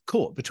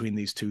caught between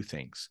these two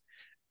things.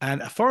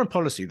 And a foreign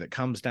policy that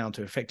comes down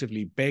to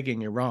effectively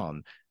begging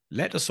Iran,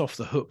 let us off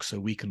the hook so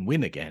we can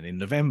win again in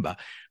November,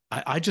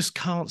 I just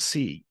can't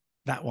see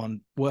that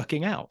one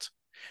working out.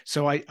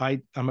 So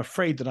I'm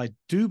afraid that I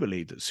do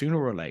believe that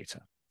sooner or later,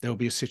 there will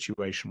be a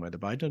situation where the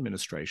Biden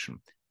administration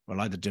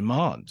will either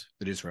demand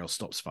that Israel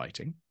stops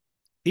fighting,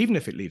 even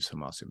if it leaves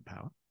Hamas in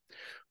power,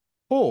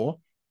 or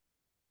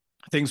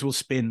things will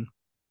spin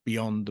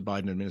beyond the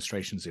Biden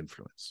administration's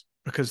influence.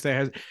 Because there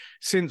has,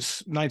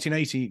 since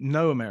 1980,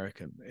 no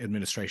American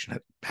administration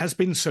has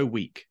been so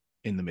weak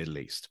in the Middle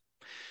East.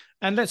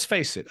 And let's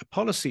face it, a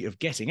policy of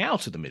getting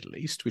out of the Middle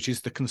East, which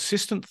is the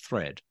consistent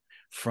thread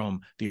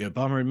from the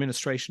Obama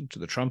administration to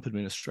the Trump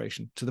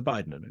administration to the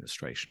Biden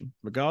administration,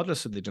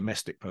 regardless of the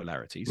domestic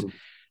polarities,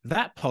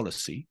 that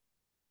policy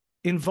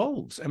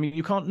involves, I mean,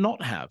 you can't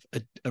not have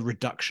a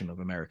reduction of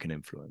American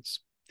influence.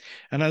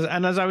 And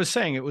as I was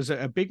saying, it was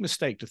a big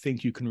mistake to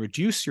think you can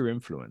reduce your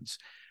influence,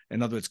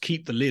 in other words,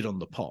 keep the lid on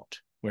the pot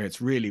where it's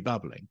really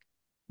bubbling,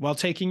 while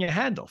taking your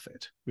hand off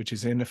it, which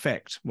is in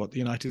effect what the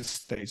United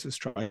States has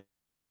tried.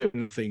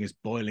 The thing is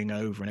boiling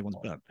over and everyone's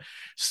burnt.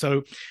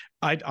 So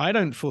I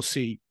don't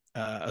foresee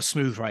a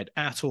smooth ride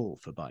at all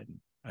for Biden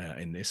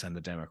in this and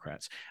the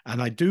Democrats.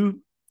 And I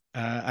do,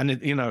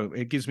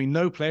 it gives me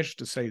no pleasure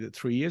to say that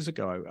 3 years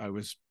ago I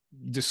was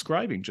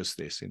describing just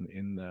this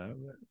in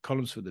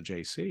columns for the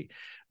JC,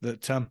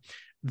 that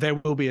there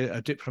will be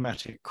a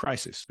diplomatic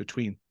crisis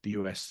between the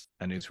US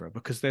and Israel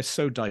because they're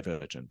so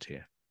divergent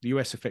here. The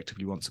US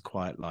effectively wants a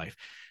quiet life,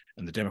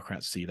 and the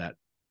Democrats see that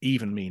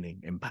even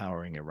meaning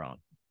empowering Iran.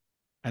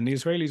 And the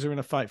Israelis are in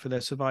a fight for their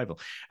survival.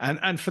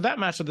 And for that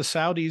matter, the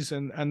Saudis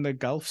and the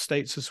Gulf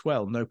states as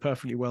well know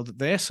perfectly well that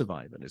their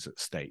survival is at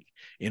stake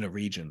in a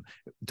region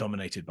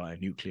dominated by a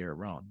nuclear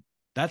Iran.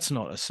 That's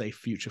not a safe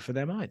future for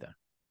them either.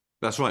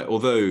 That's right.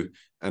 Although,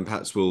 and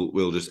perhaps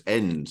we'll just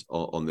end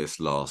on this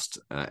last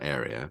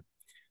area,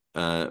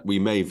 we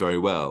may very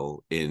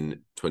well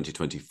in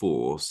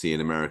 2024 see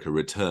an America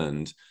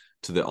returned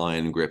to the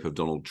iron grip of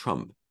Donald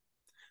Trump.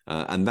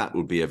 And that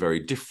would be a very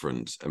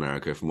different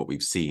America from what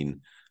we've seen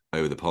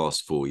over the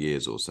past 4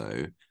 years or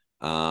so.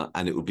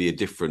 And it would be a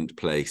different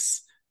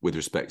place with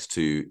respect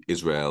to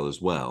Israel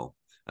as well.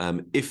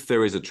 If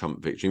there is a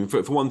Trump victory, I mean,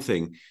 for one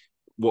thing,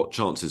 what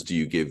chances do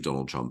you give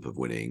Donald Trump of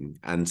winning?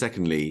 And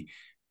secondly,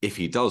 if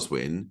he does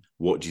win,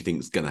 what do you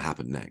think is going to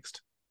happen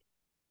next?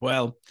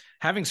 Well,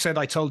 having said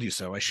I told you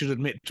so, I should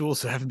admit to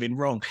also having been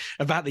wrong.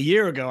 About a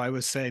year ago, I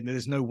was saying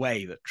there's no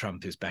way that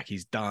Trump is back.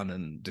 He's done.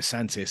 And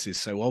DeSantis is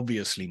so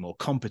obviously more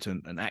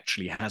competent and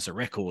actually has a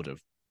record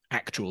of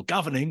actual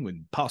governing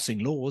when passing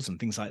laws and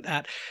things like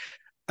that.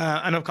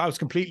 And I was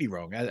completely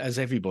wrong, as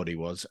everybody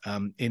was,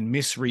 in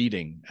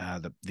misreading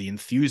the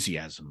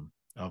enthusiasm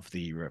of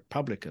the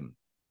Republican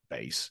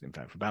base. In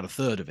fact, about a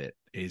third of it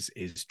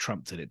is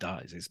Trump till it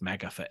dies, is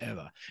MAGA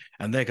forever.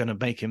 And they're going to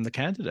make him the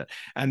candidate.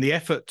 And the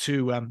effort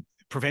to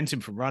prevent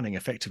him from running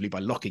effectively by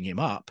locking him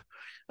up,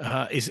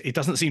 it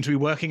doesn't seem to be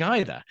working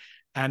either.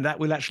 And that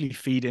will actually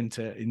feed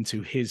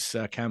into his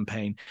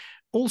campaign.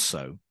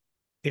 Also,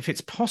 if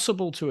it's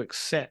possible to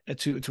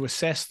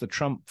assess the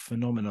Trump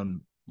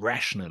phenomenon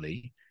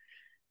rationally,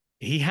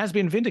 he has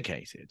been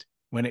vindicated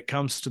when it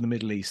comes to the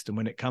Middle East and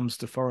when it comes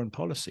to foreign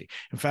policy.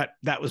 In fact,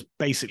 that was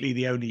basically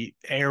the only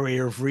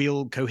area of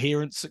real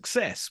coherent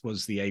success,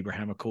 was the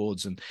Abraham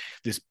Accords and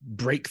this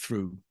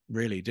breakthrough,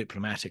 really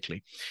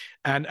diplomatically.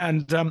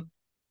 And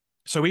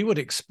so we would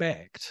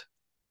expect,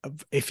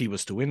 if he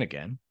was to win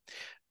again,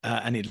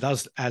 and it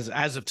does,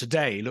 as of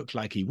today, look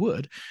like he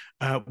would,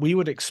 we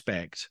would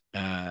expect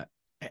a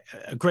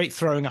great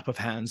throwing up of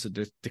hands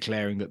and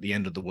declaring that the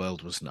end of the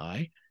world was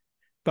nigh.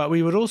 But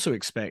we would also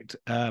expect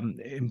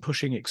him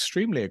pushing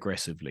extremely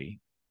aggressively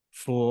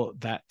for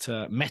that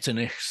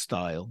Metternich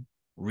style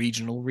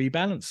regional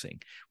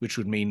rebalancing, which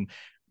would mean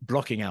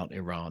blocking out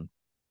Iran,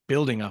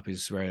 building up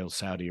Israel,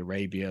 Saudi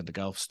Arabia, the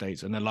Gulf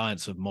states, an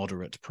alliance of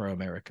moderate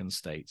pro-American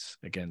states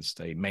against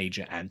a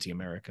major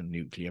anti-American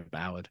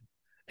nuclear-powered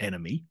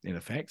enemy, in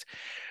effect.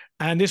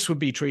 And this would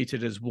be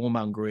treated as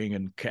warmongering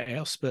and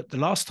chaos. But the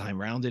last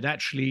time round, it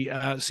actually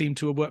seemed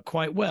to have worked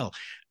quite well.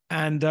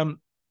 And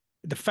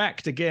the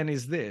fact, again,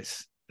 is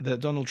this, that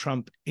Donald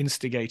Trump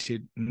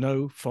instigated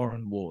no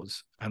foreign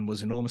wars and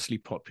was enormously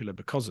popular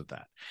because of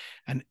that.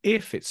 And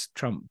if it's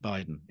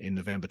Trump-Biden in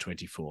November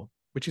 24,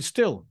 which is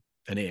still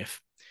an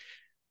if,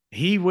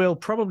 he will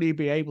probably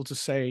be able to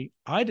say,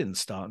 I didn't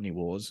start any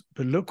wars,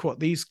 but look what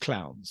these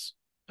clowns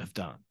have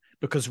done.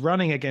 Because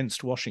running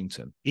against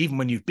Washington, even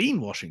when you've been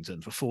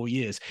Washington for 4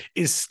 years,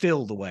 is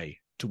still the way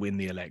to win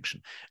the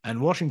election. And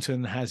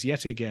Washington has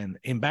yet again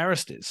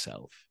embarrassed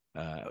itself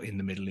in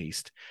the Middle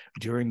East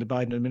during the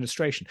Biden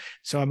administration.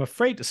 So I'm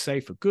afraid to say,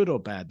 for good or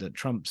bad, that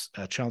Trump's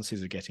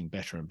chances are getting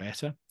better and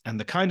better. And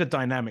the kind of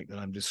dynamic that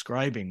I'm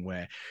describing,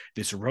 where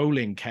this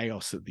rolling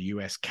chaos that the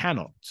US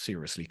cannot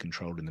seriously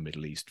control in the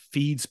Middle East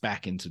feeds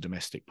back into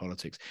domestic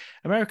politics.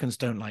 Americans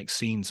don't like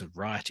scenes of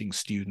rioting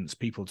students,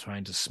 people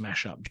trying to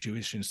smash up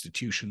Jewish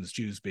institutions,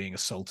 Jews being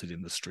assaulted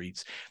in the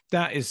streets.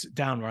 That is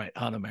downright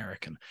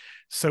un-American.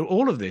 So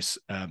all of this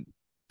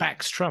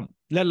backs Trump,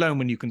 let alone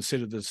when you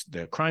consider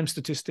the crime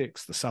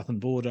statistics, the southern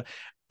border.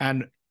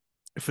 And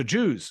for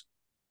Jews,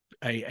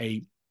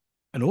 an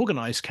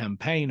organized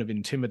campaign of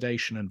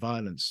intimidation and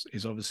violence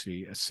is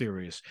obviously a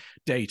serious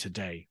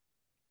day-to-day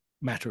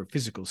matter of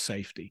physical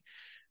safety.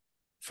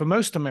 For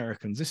most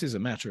Americans, this is a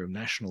matter of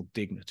national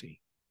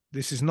dignity.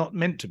 This is not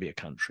meant to be a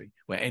country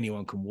where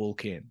anyone can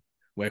walk in,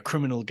 where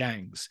criminal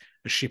gangs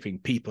are shipping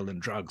people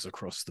and drugs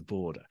across the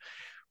border,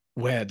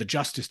 where the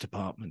Justice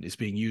Department is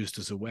being used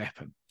as a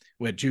weapon,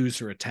 where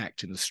Jews are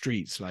attacked in the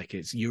streets like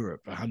it's Europe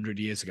 100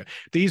 years ago.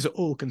 These are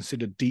all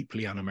considered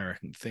deeply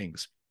un-American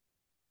things.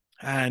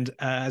 And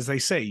as they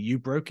say, you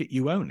broke it,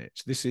 you own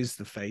it. This is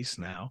the face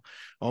now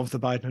of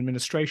the Biden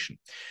administration.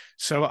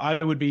 So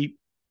I would be,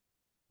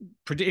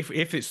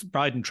 if it's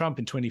Biden-Trump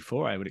in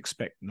 24, I would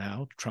expect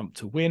now Trump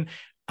to win.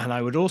 And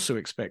I would also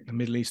expect the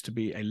Middle East to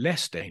be a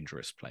less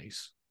dangerous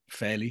place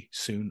fairly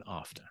soon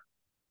after.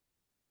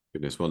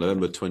 Goodness, well,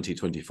 November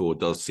 2024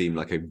 does seem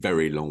like a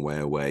very long way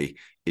away,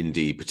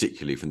 indeed,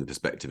 particularly from the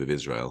perspective of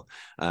Israel.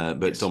 But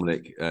yes.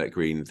 Dominic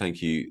Green,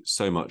 thank you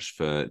so much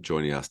for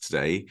joining us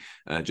today.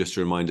 Just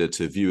a reminder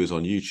to viewers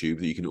on YouTube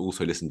that you can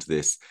also listen to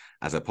this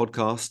as a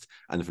podcast.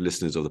 And for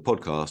listeners of the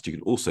podcast, you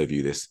can also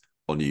view this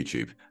on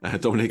YouTube.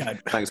 Dominic,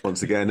 thanks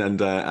once again,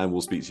 and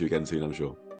we'll speak to you again soon, I'm sure.